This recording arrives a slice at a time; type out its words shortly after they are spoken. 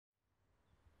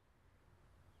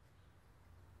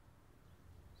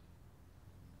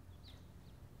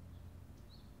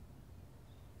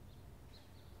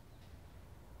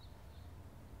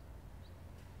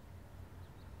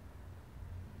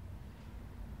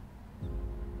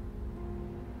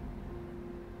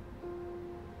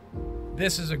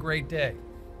This is a great day.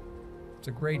 It's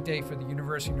a great day for the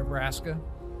University of Nebraska.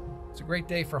 It's a great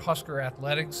day for Husker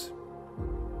athletics.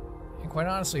 And quite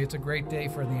honestly, it's a great day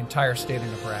for the entire state of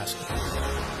Nebraska.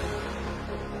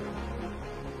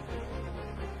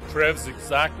 Trev's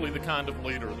exactly the kind of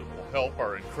leader that will help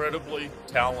our incredibly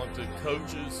talented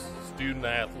coaches, student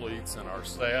athletes, and our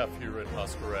staff here at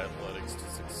Husker Athletics to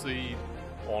succeed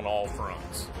on all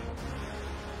fronts.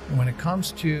 When it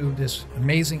comes to this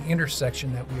amazing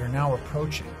intersection that we are now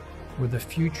approaching with the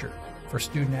future for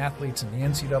student athletes in the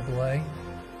NCAA,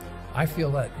 I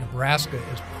feel that Nebraska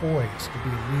is poised to be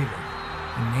a leader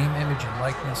in name, image, and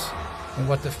likeness, and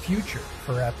what the future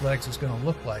for athletics is going to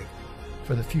look like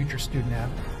for the future student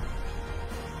athlete.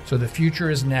 So the future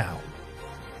is now,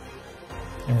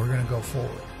 and we're going to go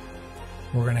forward.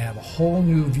 We're going to have a whole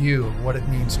new view of what it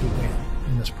means to win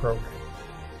in this program.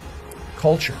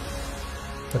 Culture.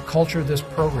 The culture of this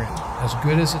program, as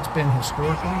good as it's been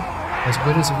historically, as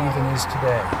good as it even is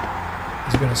today,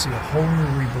 is going to see a whole new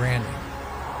rebranding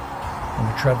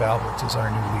when Trev Alberts is our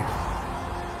new leader.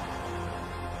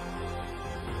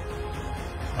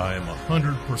 I am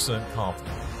 100%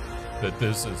 confident that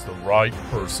this is the right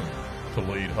person to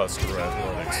lead Husker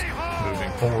Athletics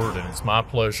moving forward, and it's my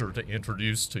pleasure to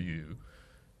introduce to you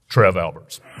Trev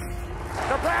Alberts.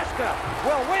 Nebraska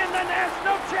will win the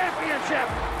national championship.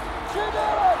 She did it!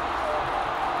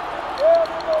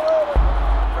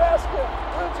 Nebraska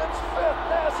wins its 5th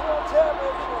national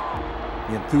championship.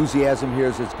 The enthusiasm here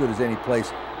is as good as any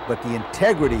place, but the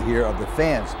integrity here of the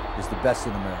fans is the best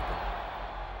in America.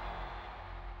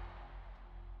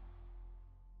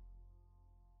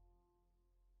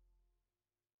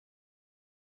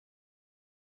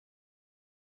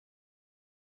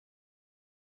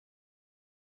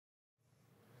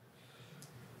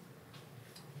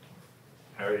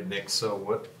 All right, Nick, so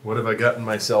what have I gotten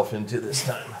myself into this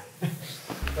time?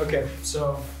 Okay,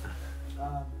 so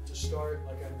to start,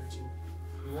 like I mentioned,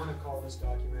 we want to call this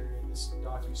documentary and this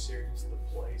docu-series The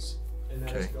Place, and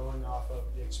that is going off of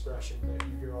the expression that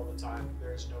you hear all the time,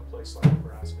 there is no place like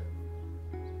Nebraska.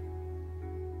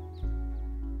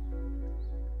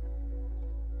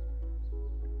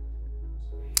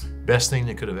 Best thing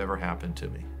that could have ever happened to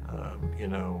me. You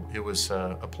know, it was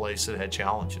a place that had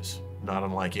challenges, not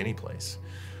unlike any place.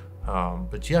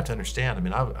 But you have to understand, I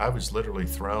mean, I was literally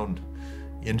thrown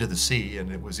into the sea,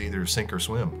 and it was either sink or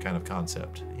swim kind of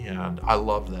concept. And I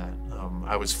loved that.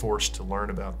 I was forced to learn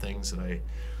about things that I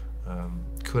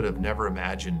could have never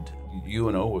imagined.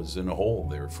 UNO was in a hole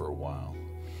there for a while.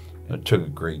 It took a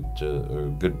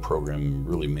good program and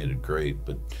really made it great,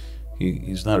 but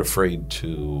he's not afraid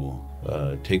to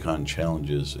take on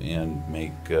challenges and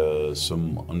make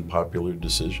some unpopular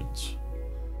decisions.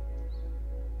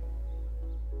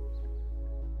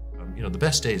 You know, the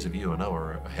best days of UNO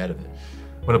are ahead of it.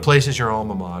 When a place is your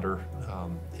alma mater,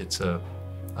 it's a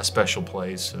special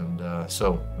place, and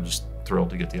so I'm just thrilled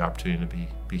to get the opportunity to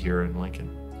be here in Lincoln.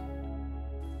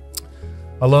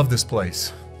 I love this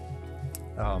place.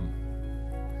 I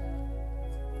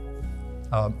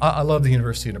love the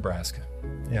University of Nebraska,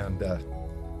 and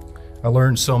I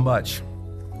learned so much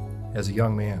as a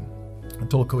young man. I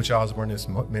told Coach Osborne this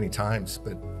many times,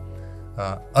 but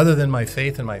other than my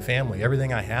faith and my family,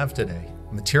 everything I have today,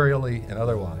 materially and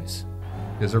otherwise,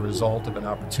 is a result of an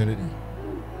opportunity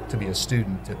to be a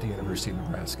student at the University of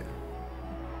Nebraska.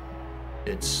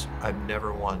 I've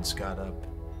never once got up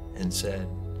and said,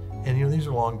 and you know, these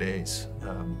are long days,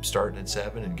 starting at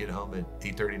 7 and get home at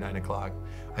 8:30, 9 o'clock.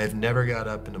 I have never got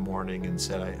up in the morning and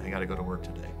said, I got to go to work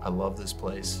today. I love this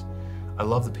place. I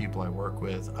love the people I work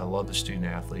with. I love the student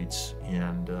athletes.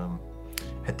 And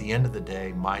at the end of the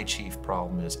day, my chief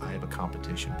problem is I have a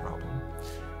competition problem.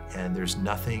 And there's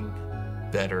nothing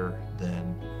better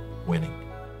than winning.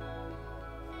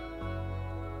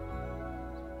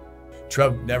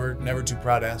 Trev never too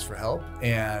proud to ask for help,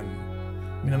 and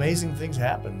I mean, amazing things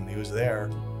happened when he was there.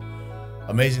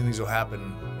 Amazing things will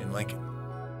happen in Lincoln.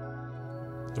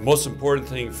 The most important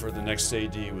thing for the next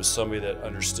AD was somebody that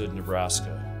understood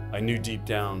Nebraska. I knew deep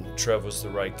down Trev was the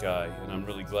right guy, and I'm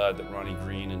really glad that Ronnie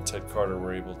Green and Ted Carter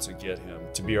were able to get him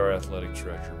to be our athletic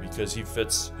director, because he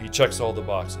checks all the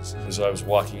boxes. As I was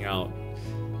walking out,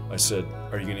 I said,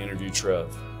 "Are you going to interview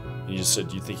Trev?" And he just said,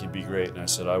 "Do you think he'd be great?" And I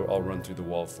said, I'll run through the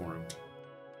wall for him.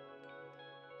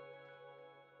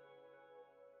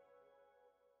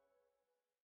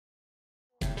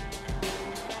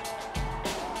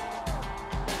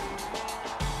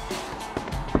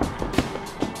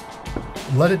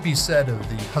 Let it be said of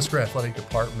the Husker Athletic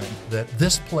Department that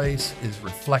this place is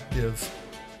reflective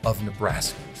of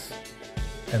Nebraskans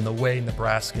and the way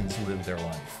Nebraskans live their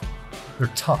life.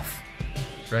 They're tough,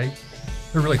 right?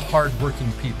 They're really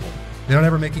hard-working people. They don't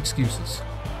ever make excuses.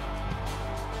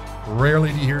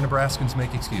 Rarely do you hear Nebraskans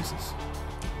make excuses.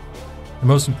 And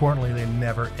most importantly, they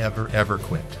never, ever, ever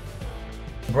quit.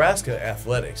 Nebraska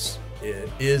Athletics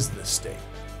is the state,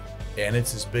 and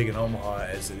it's as big in Omaha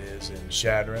as it is in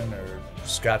Chadron or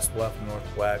Scottsbluff, North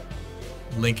Platte,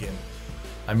 Lincoln.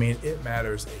 I mean, it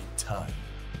matters a ton.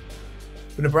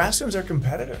 But Nebraskans are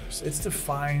competitors. It's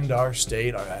defined our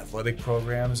state, our athletic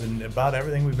programs, and about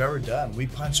everything we've ever done. We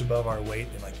punch above our weight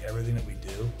in like everything that we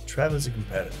do. Trev is a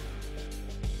competitor.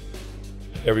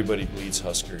 Everybody bleeds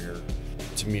Husker here.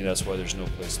 To me, that's why there's no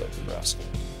place like Nebraska.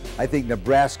 I think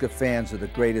Nebraska fans are the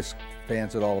greatest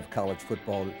fans at all of college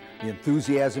football. The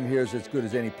enthusiasm here is as good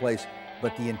as any place,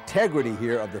 but the integrity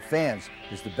here of the fans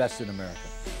is the best in America.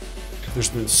 There's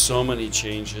been so many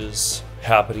changes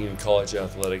happening in college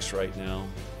athletics right now,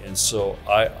 and so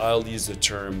I'll use the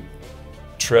term,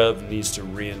 Trev needs to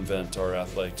reinvent our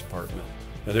athletic department.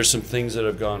 Now, there's some things that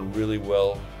have gone really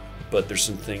well, but there's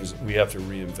some things we have to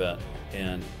reinvent,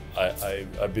 and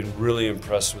I've been really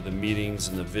impressed with the meetings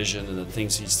and the vision and the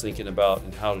things he's thinking about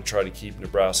and how to try to keep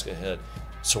Nebraska ahead.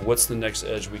 So what's the next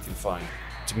edge we can find?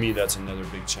 To me, that's another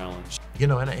big challenge. You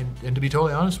know, and to be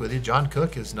totally honest with you, John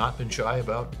Cook has not been shy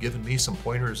about giving me some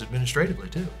pointers administratively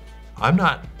too. I'm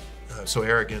not so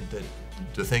arrogant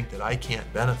to think that I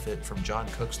can't benefit from John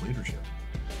Cook's leadership.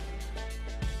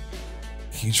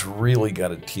 He's really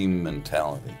got a team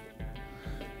mentality.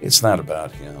 It's not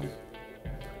about him.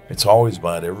 It's always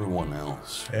about everyone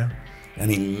else. Yeah. And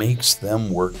he makes them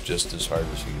work just as hard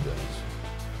as he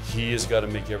does. He has got to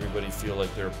make everybody feel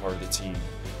like they're a part of the team.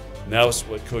 And that was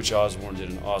what Coach Osborne did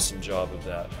an awesome job of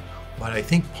that. But I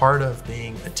think part of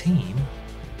being a team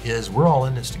is we're all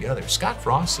in this together. Scott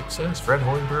Frost's success, Fred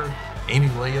Hoiberg, Amy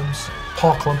Williams,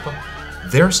 Paul Klumpa,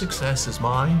 their success is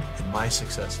mine and my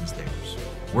success is theirs.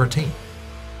 We're a team.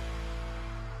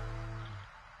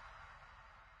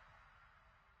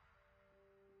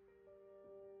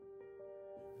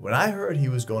 When I heard he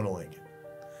was going to Lincoln,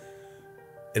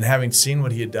 and having seen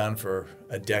what he had done for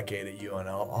a decade at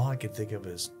UNL, all I could think of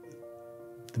is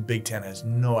the Big Ten has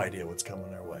no idea what's coming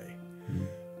their way. Mm-hmm.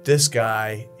 This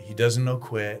guy, he doesn't know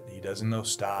quit, he doesn't know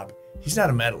stop. He's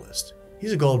not a medalist,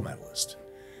 he's a gold medalist.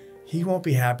 He won't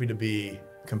be happy to be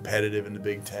competitive in the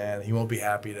Big Ten. He won't be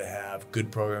happy to have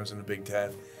good programs in the Big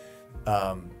Ten.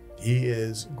 He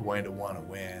is going to want to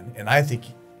win, and I think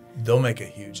they'll make a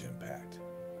huge impact.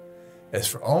 As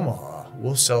for Omaha,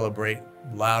 we'll celebrate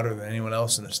louder than anyone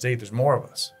else in the state. There's more of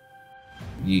us.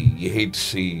 You hate to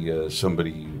see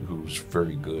somebody who's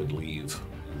very good leave.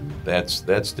 That's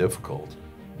difficult.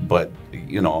 But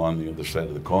you know, on the other side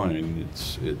of the coin,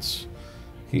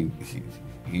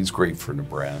 he's great for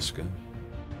Nebraska.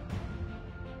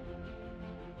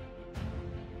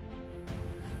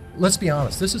 Let's be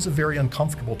honest, this is a very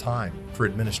uncomfortable time for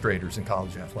administrators in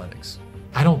college athletics.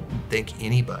 I don't think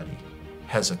anybody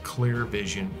has a clear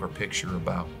vision or picture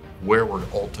about where we're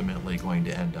ultimately going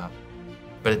to end up.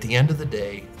 But at the end of the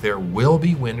day, there will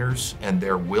be winners and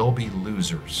there will be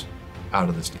losers out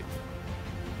of this deal.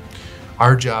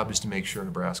 Our job is to make sure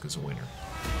Nebraska's a winner.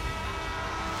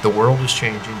 The world is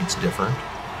changing, it's different,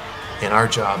 and our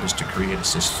job is to create a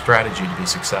strategy to be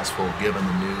successful given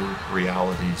the new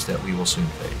realities that we will soon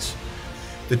face.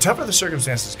 The tougher the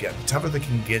circumstances get, the tougher the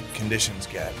conditions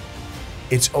get,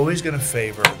 it's always going to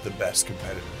favor the best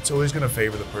competitor. It's always going to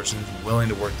favor the person who's willing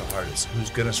to work the hardest, who's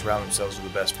going to surround themselves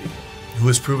with the best people, who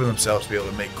has proven themselves to be able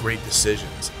to make great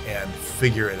decisions and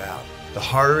figure it out. The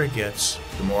harder it gets,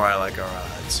 the more I like our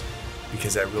odds,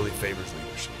 because that really favors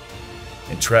leadership.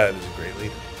 And Trev is a great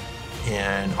leader.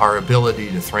 And our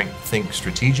ability to think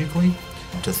strategically,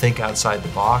 to think outside the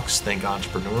box, think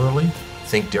entrepreneurially,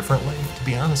 think differently, to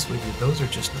be honest with you, those are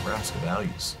just Nebraska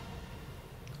values.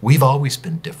 We've always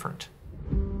been different.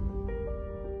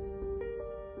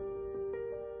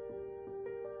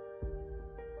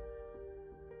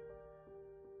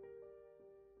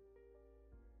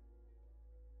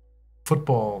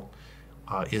 Football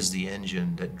is the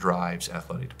engine that drives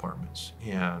athletic departments,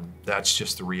 and that's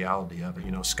just the reality of it.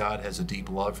 You know, Scott has a deep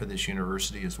love for this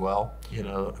university as well. You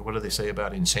know, what do they say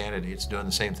about insanity? It's doing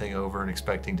the same thing over and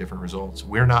expecting different results.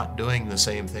 We're not doing the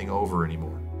same thing over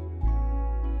anymore.